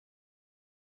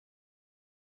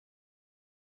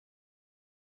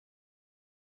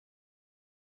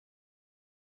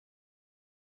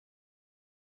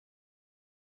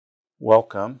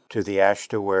Welcome to the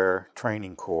Ashtaware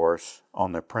training course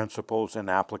on the principles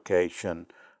and application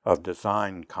of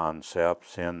design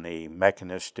concepts in the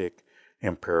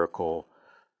Mechanistic-Empirical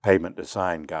Pavement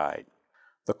Design Guide.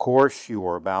 The course you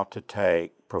are about to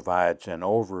take provides an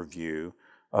overview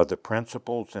of the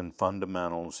principles and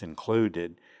fundamentals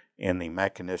included in the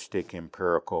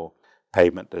Mechanistic-Empirical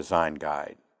Pavement Design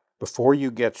Guide. Before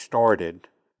you get started,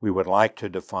 we would like to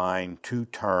define two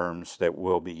terms that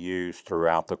will be used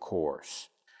throughout the course.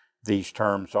 These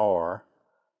terms are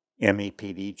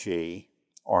MEPDG,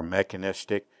 or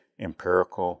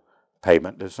Mechanistic-Empirical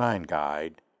Pavement Design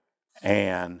Guide,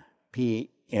 and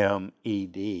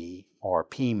PMED, or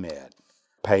PMED,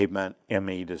 Pavement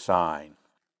ME Design.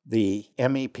 The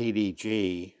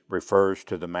MEPDG refers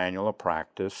to the manual of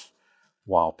practice,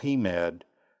 while PMED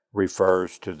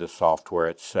refers to the software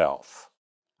itself.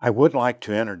 I would like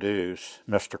to introduce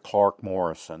Mr. Clark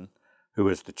Morrison, who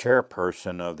is the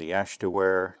chairperson of the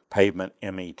Ashtaware Pavement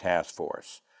ME Task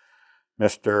Force.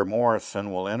 Mr.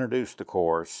 Morrison will introduce the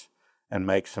course and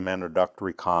make some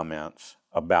introductory comments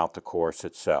about the course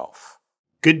itself.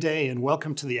 Good day and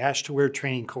welcome to the Ashtaware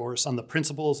training course on the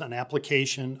principles and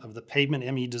application of the Pavement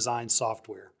ME Design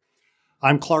software.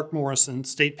 I'm Clark Morrison,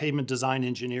 State Pavement Design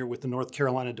Engineer with the North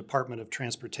Carolina Department of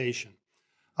Transportation.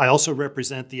 I also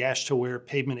represent the Ashtaware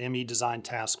Pavement ME Design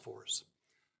Task Force.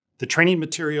 The training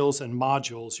materials and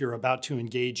modules you're about to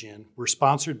engage in were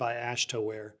sponsored by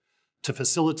Ashtaware to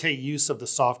facilitate use of the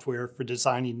software for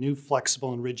designing new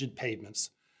flexible and rigid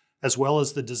pavements, as well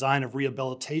as the design of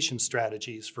rehabilitation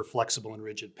strategies for flexible and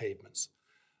rigid pavements.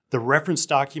 The reference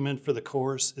document for the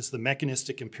course is the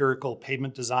Mechanistic-Empirical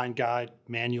Pavement Design Guide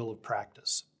Manual of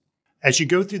Practice. As you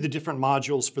go through the different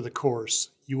modules for the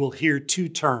course, you will hear two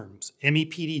terms,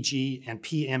 MEPDG and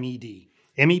PMED.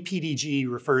 MEPDG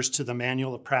refers to the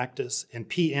manual of practice and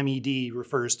PMED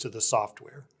refers to the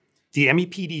software. The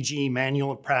MEPDG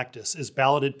manual of practice is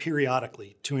balloted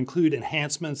periodically to include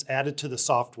enhancements added to the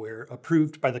software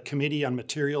approved by the Committee on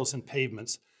Materials and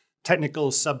Pavements, Technical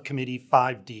Subcommittee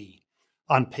 5D,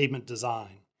 on pavement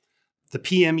design. The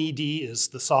PMED is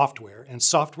the software, and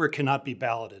software cannot be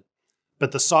balloted.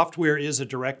 But the software is a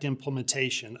direct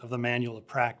implementation of the manual of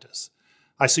practice.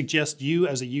 I suggest you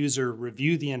as a user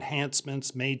review the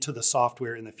enhancements made to the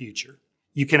software in the future.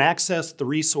 You can access the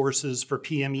resources for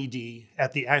PMED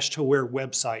at the Ashtaware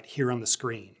website here on the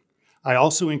screen. I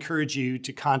also encourage you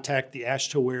to contact the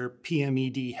Ashtaware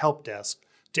PMED Help Desk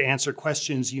to answer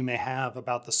questions you may have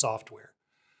about the software.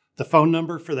 The phone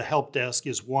number for the Help Desk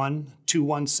is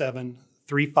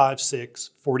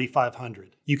 1-217-356-4500.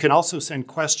 You can also send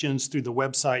questions through the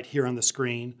website here on the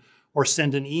screen or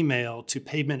send an email to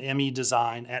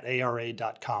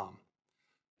pavementmedesign@ara.com.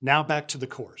 Now back to the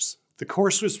course. The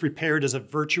course was prepared as a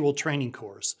virtual training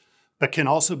course, but can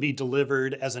also be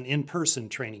delivered as an in-person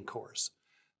training course.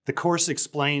 The course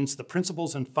explains the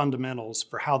principles and fundamentals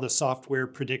for how the software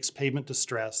predicts pavement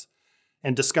distress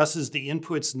and discusses the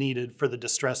inputs needed for the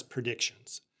distress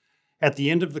predictions. At the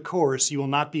end of the course, you will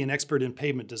not be an expert in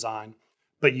pavement design,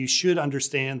 but you should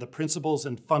understand the principles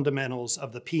and fundamentals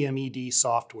of the PMED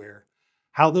software,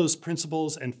 how those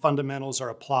principles and fundamentals are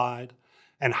applied,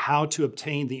 and how to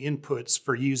obtain the inputs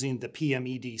for using the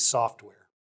PMED software.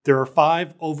 There are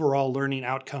 5 overall learning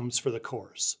outcomes for the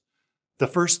course. The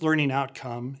first learning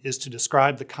outcome is to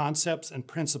describe the concepts and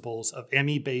principles of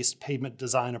ME-based pavement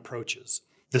design approaches.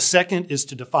 The second is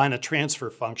to define a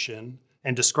transfer function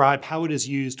and describe how it is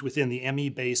used within the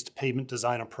ME-based pavement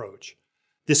design approach.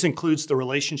 This includes the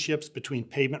relationships between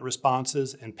pavement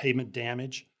responses and pavement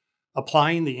damage,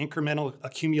 applying the incremental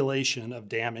accumulation of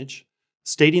damage,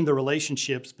 stating the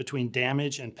relationships between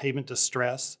damage and pavement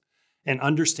distress, and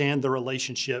understand the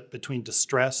relationship between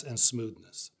distress and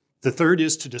smoothness. The third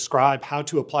is to describe how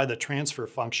to apply the transfer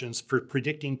functions for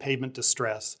predicting pavement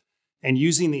distress and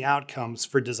using the outcomes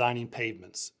for designing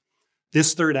pavements.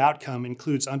 This third outcome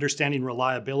includes understanding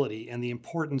reliability and the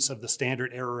importance of the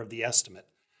standard error of the estimate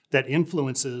that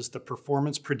influences the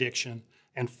performance prediction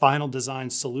and final design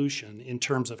solution in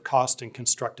terms of cost and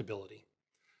constructability.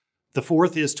 The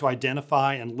fourth is to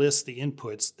identify and list the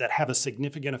inputs that have a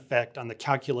significant effect on the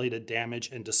calculated damage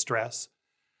and distress.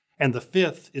 And the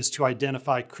fifth is to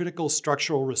identify critical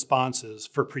structural responses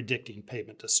for predicting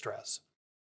pavement distress.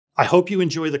 I hope you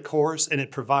enjoy the course and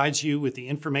it provides you with the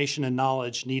information and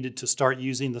knowledge needed to start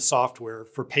using the software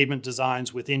for pavement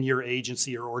designs within your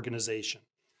agency or organization.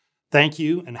 Thank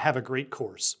you and have a great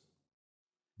course.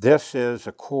 This is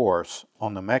a course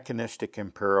on the mechanistic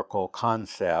empirical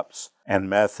concepts and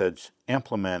methods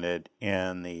implemented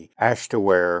in the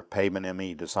Ashtaware Pavement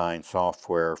ME Design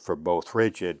software for both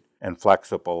rigid and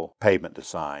flexible pavement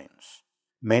designs.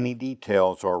 Many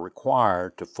details are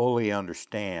required to fully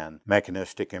understand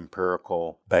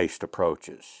mechanistic-empirical based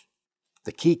approaches.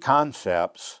 The key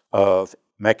concepts of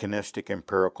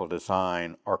mechanistic-empirical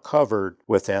design are covered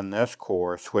within this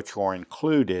course, which are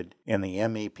included in the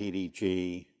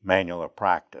MEPDG Manual of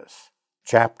Practice.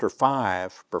 Chapter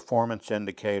 5, Performance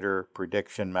Indicator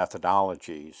Prediction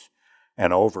Methodologies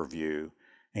and Overview,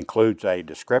 includes a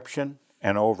description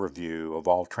and overview of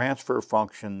all transfer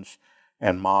functions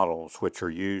and models which are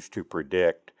used to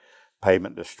predict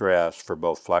pavement distress for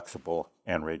both flexible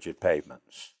and rigid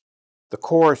pavements. The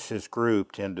course is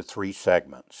grouped into 3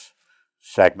 segments.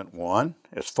 Segment 1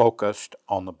 is focused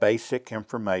on the basic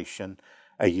information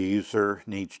a user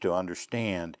needs to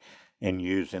understand in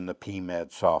using the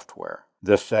PMED software.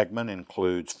 This segment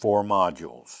includes 4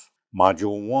 modules.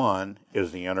 Module 1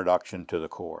 is the introduction to the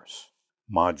course.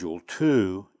 Module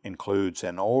 2 includes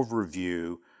an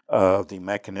overview of the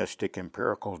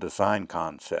mechanistic-empirical design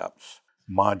concepts.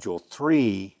 Module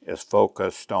 3 is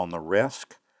focused on the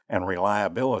risk and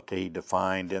reliability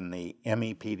defined in the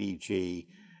MEPDG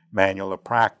Manual of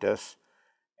Practice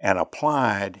and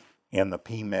applied in the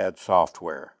PMED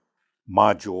software.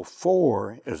 Module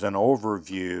 4 is an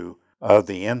overview of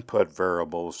the input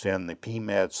variables in the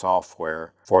PMED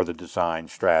software for the design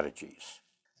strategies.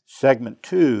 Segment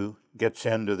 2 gets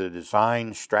into the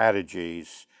design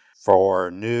strategies for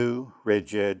new,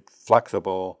 rigid,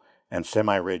 flexible, and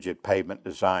semi-rigid pavement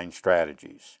design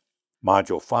strategies.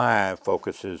 Module 5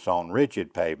 focuses on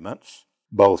rigid pavements,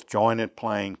 both jointed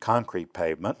plain concrete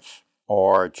pavements,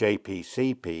 or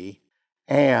JPCP,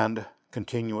 and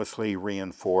continuously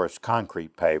reinforced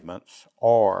concrete pavements,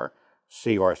 or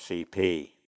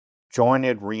CRCP.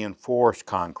 Jointed reinforced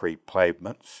concrete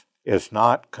pavements is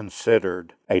not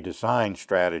considered a design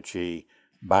strategy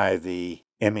by the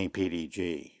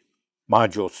MEPDG.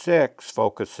 Module 6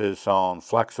 focuses on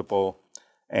flexible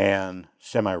and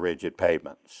semi-rigid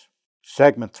pavements.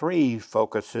 Segment 3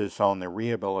 focuses on the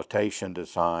rehabilitation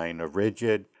design of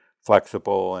rigid,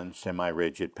 flexible, and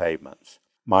semi-rigid pavements.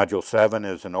 Module 7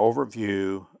 is an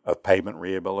overview of pavement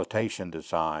rehabilitation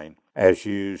design as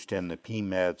used in the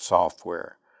PMED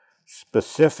software,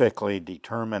 specifically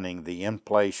determining the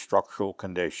in-place structural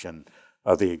condition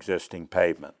of the existing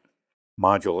pavement.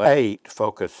 Module 8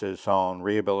 focuses on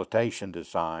rehabilitation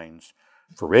designs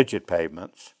for rigid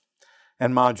pavements,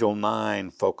 and Module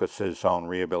 9 focuses on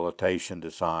rehabilitation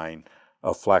design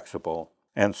of flexible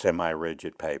and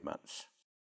semi-rigid pavements.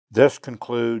 This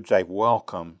concludes a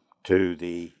welcome to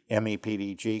the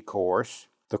MEPDG course.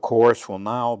 The course will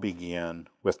now begin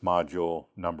with Module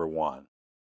number 1.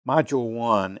 Module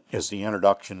 1 is the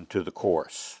introduction to the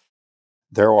course.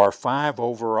 There are 5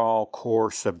 overall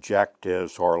course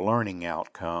objectives or learning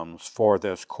outcomes for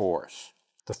this course.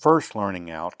 The first learning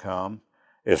outcome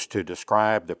is to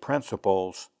describe the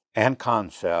principles and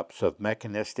concepts of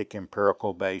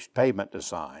mechanistic-empirical-based pavement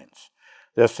designs.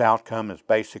 This outcome is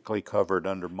basically covered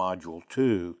under Module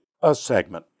 2 of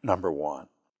segment number 1.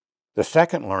 The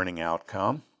second learning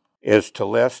outcome is to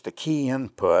list the key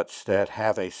inputs that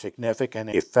have a significant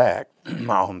effect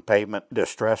on pavement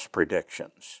distress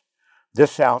predictions.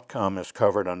 This outcome is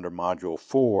covered under Module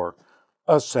 4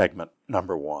 of segment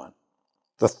number 1.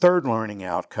 The third learning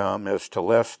outcome is to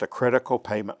list the critical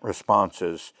pavement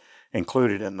responses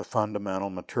included in the fundamental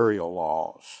material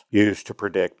laws used to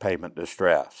predict pavement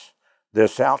distress.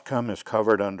 This outcome is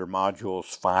covered under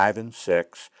Modules 5 and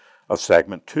 6 of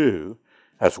segment 2,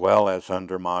 as well as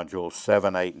under Modules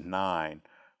 7, 8, and 9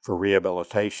 for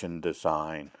rehabilitation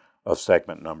design of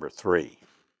segment number 3.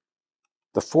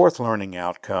 The fourth learning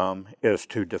outcome is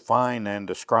to define and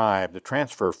describe the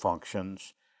transfer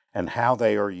functions and how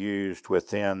they are used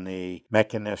within the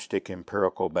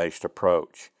mechanistic-empirical-based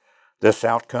approach. This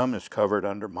outcome is covered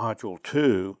under Module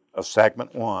 2 of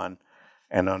Segment 1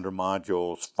 and under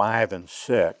Modules 5 and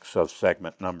 6 of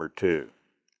Segment number 2.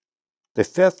 The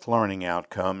fifth learning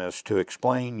outcome is to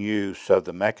explain use of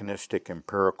the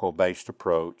mechanistic-empirical-based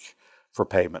approach for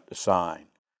pavement design.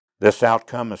 This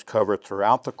outcome is covered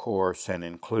throughout the course and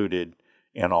included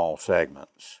in all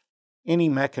segments. Any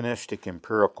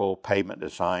mechanistic-empirical pavement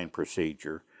design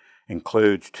procedure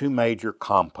includes 2 major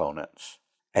components,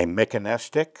 a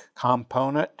mechanistic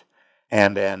component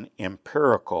and an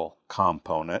empirical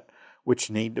component,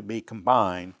 which need to be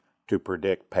combined to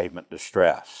predict pavement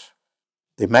distress.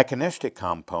 The mechanistic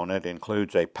component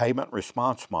includes a pavement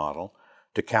response model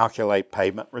to calculate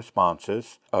pavement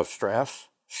responses of stress,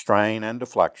 strain, and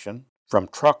deflection from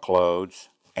truck loads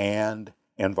and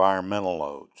environmental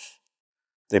loads.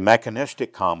 The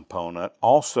mechanistic component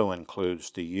also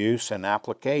includes the use and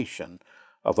application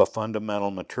of a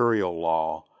fundamental material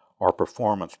law or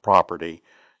performance property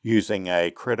using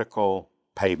a critical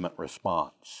pavement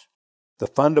response. The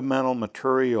fundamental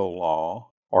material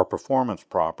law, or performance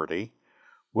property,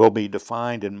 will be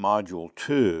defined in Module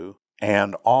 2,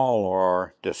 and all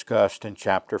are discussed in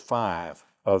Chapter 5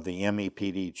 of the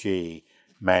MEPDG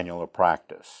Manual of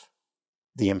Practice.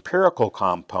 The empirical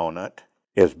component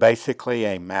is basically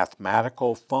a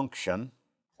mathematical function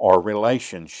or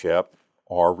relationship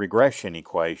or regression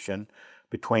equation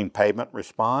between pavement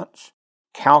response,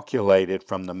 calculated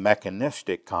from the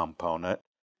mechanistic component,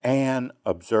 and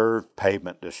observed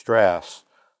pavement distress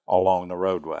along the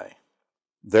roadway.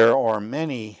 There are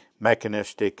many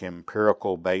mechanistic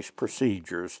empirical-based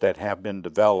procedures that have been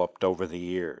developed over the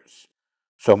years.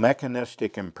 So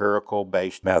mechanistic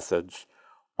empirical-based methods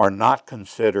are not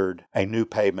considered a new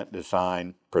pavement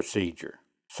design procedure.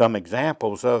 Some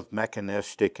examples of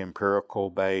mechanistic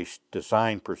empirical-based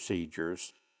design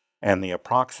procedures and the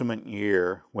approximate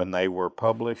year when they were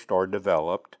published or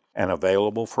developed and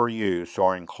available for use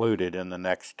are included in the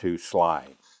next two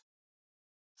slides.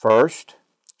 First,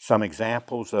 some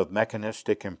examples of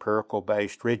mechanistic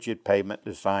empirical-based rigid pavement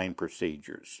design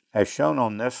procedures. As shown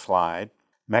on this slide,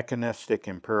 mechanistic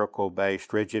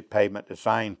empirical-based rigid pavement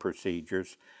design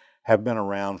procedures have been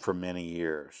around for many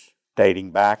years,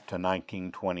 dating back to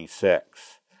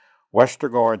 1926.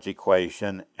 Westergaard's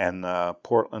equation and the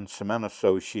Portland Cement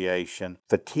Association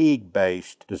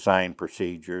fatigue-based design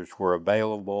procedures were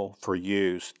available for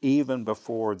use even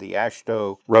before the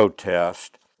AASHTO road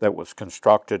test that was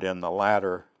constructed in the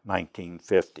latter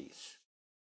 1950s.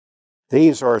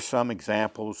 These are some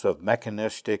examples of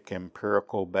mechanistic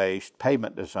empirical-based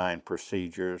pavement design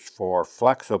procedures for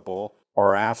flexible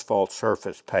or asphalt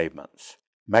surface pavements.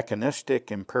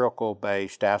 Mechanistic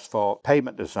empirical-based asphalt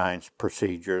pavement design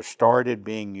procedures started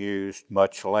being used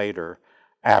much later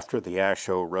after the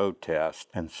AASHTO road test,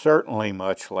 and certainly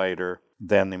much later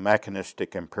than the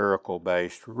mechanistic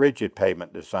empirical-based rigid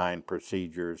pavement design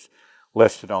procedures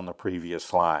listed on the previous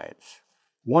slides.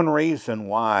 One reason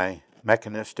why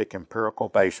mechanistic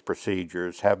empirical-based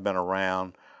procedures have been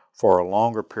around for a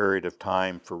longer period of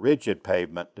time for rigid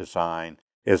pavement design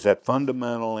is that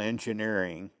fundamental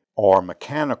engineering or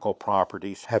mechanical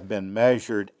properties have been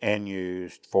measured and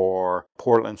used for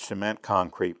Portland cement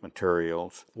concrete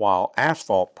materials, while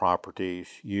asphalt properties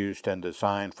used and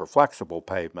designed for flexible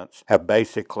pavements have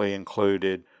basically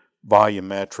included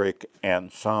volumetric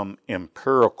and some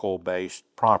empirical-based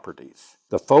properties.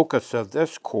 The focus of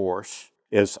this course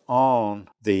is on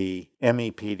the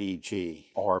MEPDG,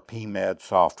 or PMED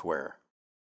software.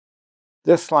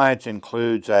 This slide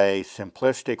includes a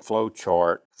simplistic flow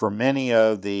chart for many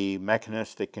of the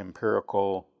mechanistic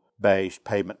empirical-based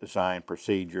pavement design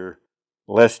procedure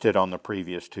listed on the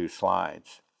previous two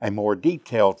slides. A more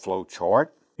detailed flow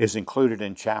chart is included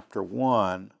in Chapter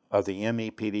 1 of the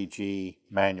MEPDG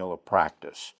Manual of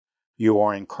Practice. You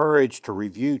are encouraged to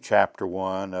review Chapter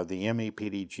 1 of the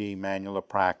MEPDG Manual of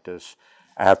Practice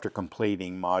after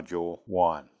completing Module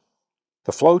 1.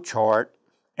 The flow chart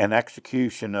and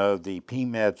execution of the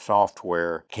PMED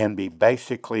software can be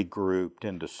basically grouped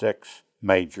into 6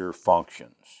 major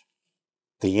functions.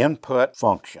 The input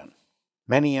function.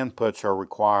 Many inputs are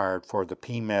required for the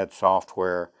PMED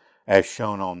software as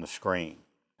shown on the screen,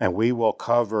 and we will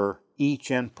cover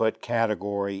each input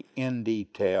category in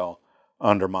detail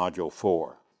under Module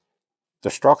 4. The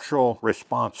structural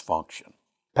response function.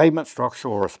 Pavement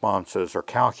structural responses are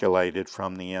calculated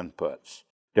from the inputs.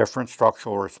 Different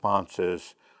structural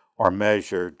responses are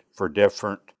measured for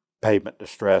different pavement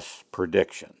distress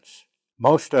predictions.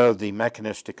 Most of the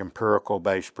mechanistic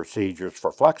empirical-based procedures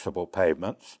for flexible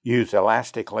pavements use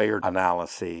elastic layer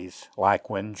analyses like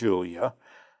Julia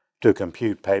to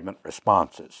compute pavement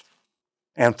responses.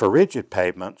 And for rigid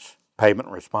pavements, pavement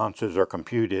responses are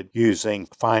computed using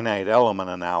finite element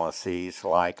analyses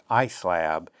like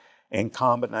IceLab in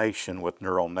combination with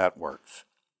neural networks.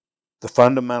 The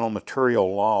fundamental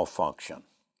material law function.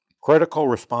 Critical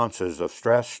responses of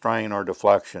stress, strain, or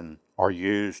deflection are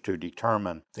used to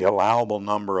determine the allowable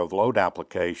number of load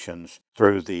applications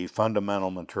through the fundamental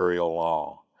material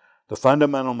law. The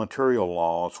fundamental material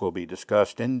laws will be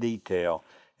discussed in detail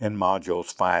in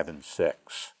Modules 5 and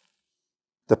 6.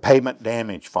 The pavement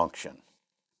damage function.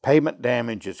 Pavement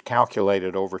damage is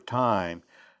calculated over time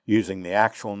using the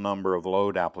actual number of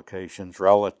load applications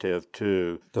relative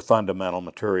to the fundamental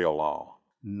material law.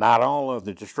 Not all of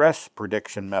the distress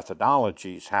prediction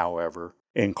methodologies, however,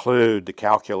 include the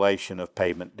calculation of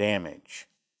pavement damage.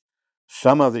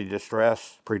 Some of the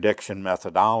distress prediction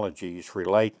methodologies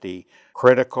relate the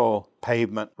critical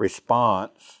pavement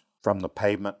response from the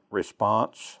pavement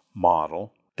response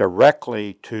model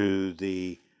directly to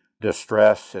the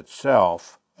distress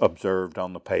itself observed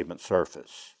on the pavement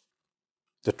surface.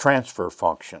 The transfer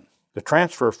function. The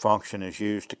transfer function is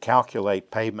used to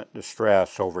calculate pavement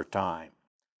distress over time.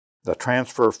 The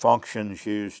transfer functions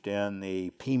used in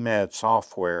the PMED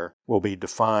software will be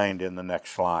defined in the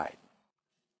next slide.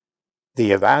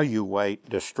 The evaluate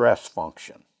distress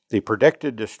function. The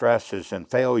predicted distresses and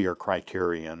failure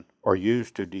criterion are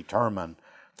used to determine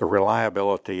the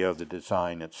reliability of the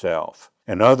design itself.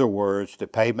 In other words, the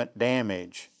pavement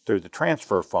damage through the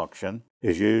transfer function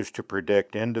is used to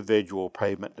predict individual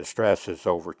pavement distresses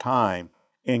over time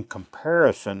in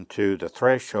comparison to the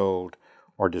threshold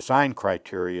or design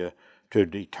criteria to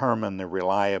determine the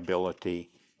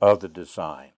reliability of the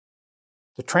design.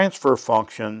 The transfer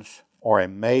functions are a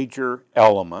major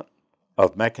element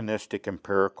of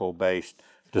mechanistic-empirical based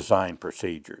design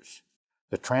procedures.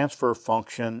 The transfer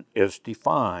function is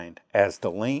defined as the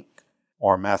link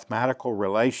or mathematical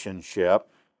relationship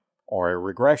or a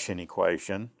regression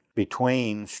equation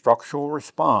between structural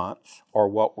response, or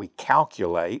what we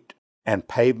calculate, and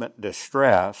pavement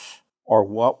distress, or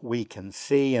what we can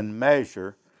see and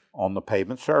measure on the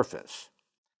pavement surface.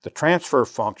 The transfer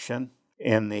function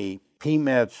in the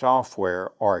PMED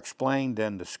software are explained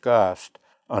and discussed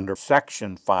under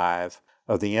Section 5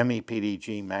 of the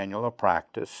MEPDG Manual of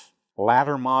Practice.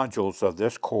 Latter modules of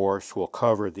this course will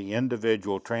cover the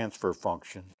individual transfer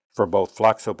function for both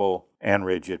flexible and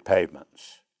rigid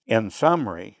pavements. In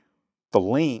summary, the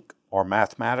link or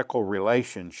mathematical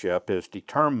relationship is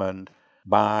determined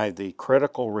by the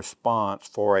critical response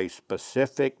for a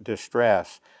specific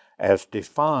distress as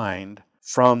defined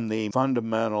from the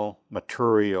fundamental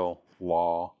material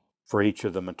law for each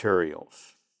of the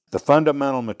materials. The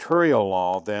fundamental material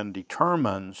law then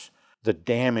determines the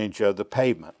damage of the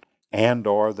pavement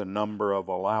and/or the number of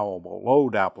allowable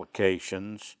load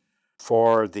applications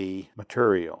for the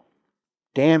material.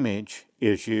 Damage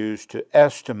is used to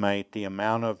estimate the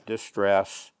amount of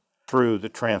distress through the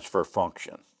transfer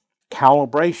function.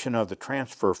 Calibration of the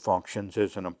transfer functions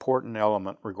is an important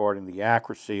element regarding the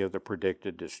accuracy of the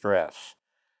predicted distress.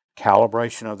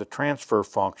 Calibration of the transfer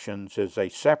functions is a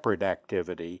separate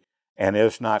activity and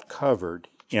is not covered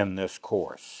in this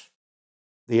course.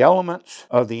 The elements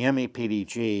of the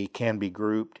MEPDG can be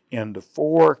grouped into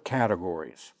 4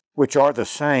 categories, which are the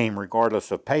same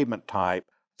regardless of pavement type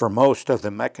for most of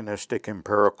the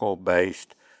mechanistic-empirical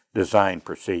based design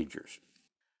procedures.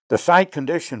 The site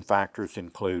condition factors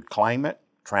include climate,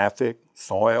 traffic,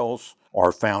 soils,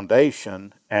 or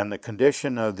foundation, and the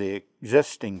condition of the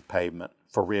existing pavement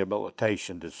for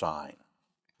rehabilitation design.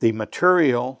 The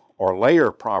material or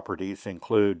layer properties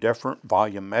include different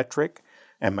volumetric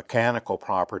and mechanical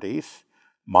properties,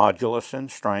 modulus and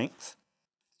strength,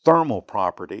 thermal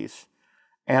properties,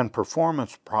 and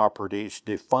performance properties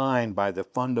defined by the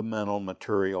fundamental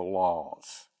material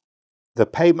laws. The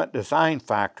pavement design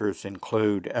factors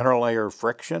include interlayer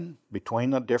friction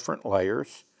between the different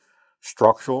layers,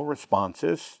 structural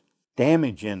responses,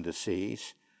 damage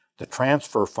indices, the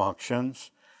transfer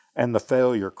functions, and the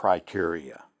failure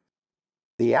criteria.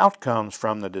 The outcomes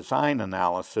from the design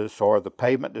analysis are the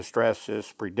pavement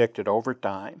distresses predicted over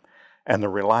time and the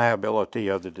reliability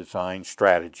of the design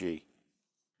strategy.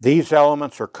 These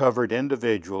elements are covered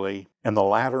individually in the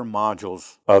latter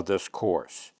modules of this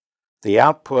course. The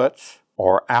outputs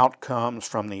or outcomes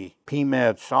from the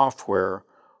PMED software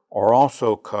are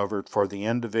also covered for the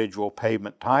individual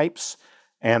pavement types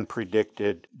and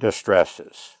predicted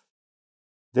distresses.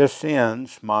 This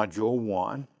ends Module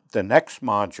 1. The next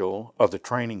module of the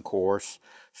training course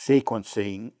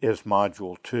sequencing is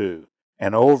Module 2,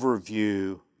 an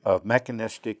overview of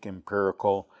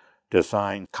mechanistic-empirical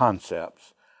design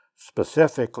concepts,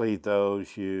 specifically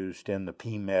those used in the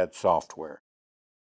PMED software.